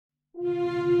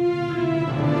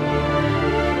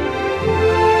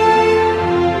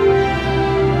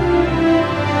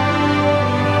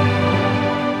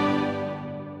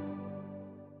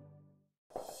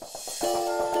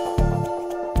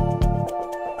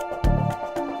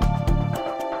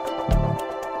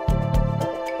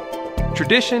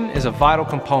Tradition is a vital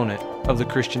component of the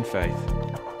Christian faith.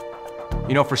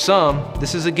 You know, for some,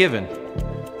 this is a given,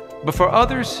 but for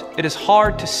others, it is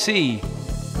hard to see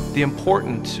the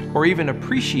importance or even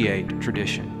appreciate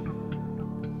tradition.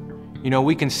 You know,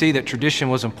 we can see that tradition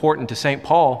was important to St.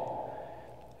 Paul.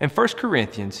 In 1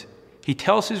 Corinthians, he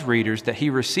tells his readers that he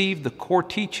received the core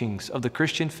teachings of the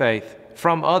Christian faith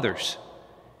from others.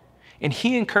 And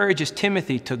he encourages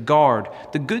Timothy to guard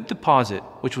the good deposit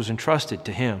which was entrusted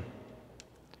to him.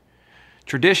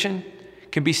 Tradition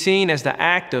can be seen as the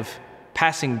act of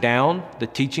passing down the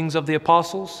teachings of the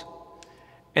apostles,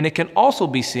 and it can also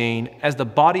be seen as the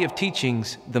body of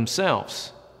teachings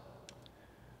themselves.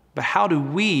 But how do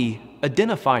we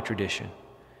identify tradition?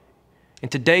 In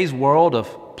today's world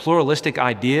of pluralistic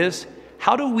ideas,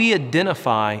 how do we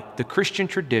identify the Christian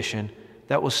tradition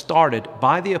that was started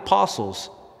by the apostles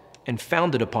and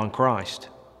founded upon Christ?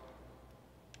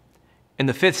 In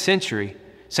the 5th century,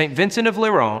 St. Vincent of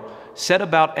Lerins set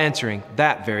about answering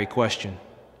that very question.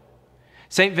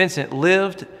 St. Vincent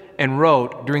lived and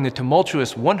wrote during the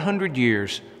tumultuous 100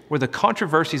 years where the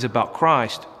controversies about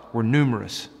Christ were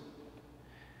numerous.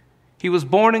 He was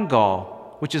born in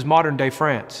Gaul, which is modern-day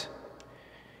France.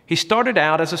 He started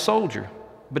out as a soldier,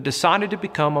 but decided to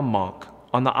become a monk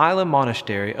on the island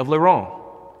monastery of Lerins.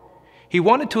 He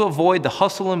wanted to avoid the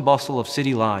hustle and bustle of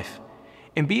city life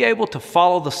and be able to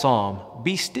follow the psalm,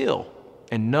 "Be still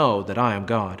and know that I am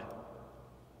God."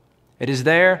 It is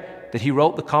there that he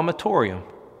wrote the Commitatorium,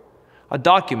 a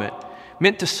document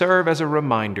meant to serve as a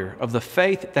reminder of the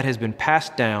faith that has been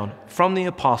passed down from the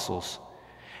apostles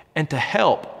and to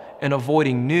help in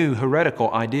avoiding new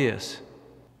heretical ideas.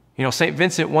 You know, St.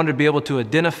 Vincent wanted to be able to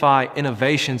identify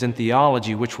innovations in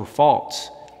theology which were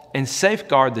false and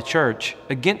safeguard the church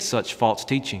against such false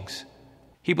teachings.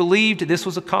 He believed this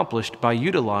was accomplished by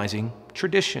utilizing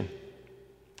tradition.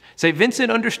 St.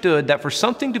 Vincent understood that for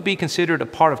something to be considered a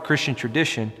part of Christian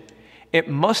tradition, it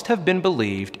must have been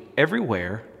believed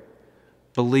everywhere,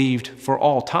 believed for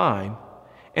all time,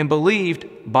 and believed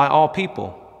by all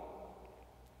people.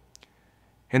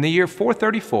 In the year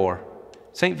 434,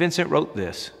 St. Vincent wrote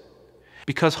this: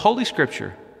 "Because Holy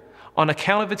Scripture, on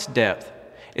account of its depth,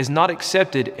 is not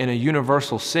accepted in a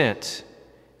universal sense,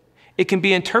 it can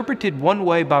be interpreted one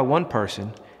way by one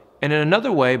person and in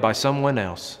another way by someone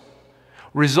else,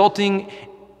 resulting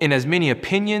in as many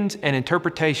opinions and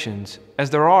interpretations as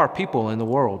there are people in the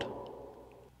world.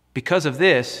 Because of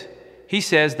this, he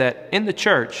says that in the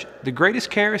church, the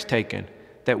greatest care is taken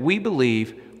that we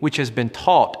believe which has been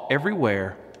taught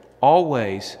everywhere,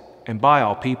 always, and by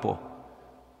all people."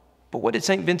 But what did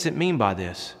St. Vincent mean by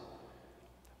this?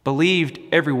 Believed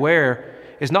everywhere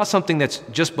is not something that's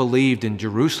just believed in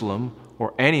Jerusalem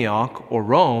or Antioch or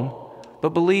Rome,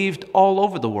 but believed all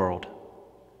over the world.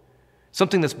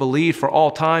 Something that's believed for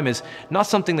all time is not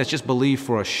something that's just believed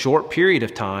for a short period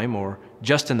of time or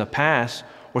just in the past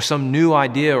or some new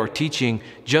idea or teaching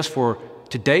just for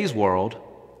today's world,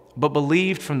 but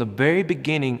believed from the very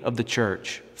beginning of the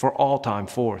church for all time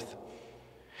forth.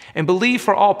 And believe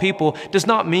for all people does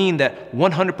not mean that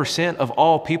 100% of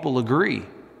all people agree,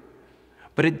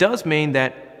 but it does mean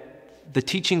that the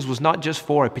teachings was not just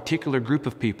for a particular group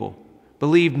of people,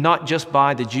 believed not just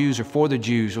by the Jews or for the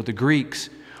Jews or the Greeks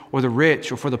or the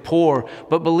rich or for the poor,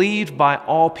 but believed by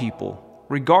all people,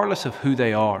 regardless of who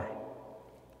they are.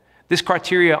 This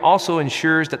criteria also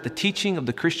ensures that the teaching of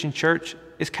the Christian church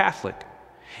is Catholic,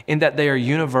 in that they are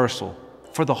universal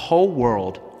for the whole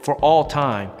world, for all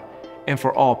time, and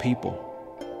for all people.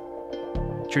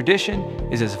 Tradition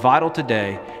is as vital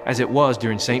today as it was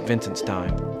during St. Vincent's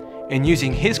time, and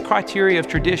using his criteria of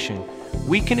tradition,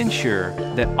 we can ensure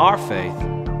that our faith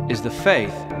is the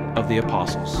faith of the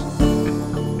apostles.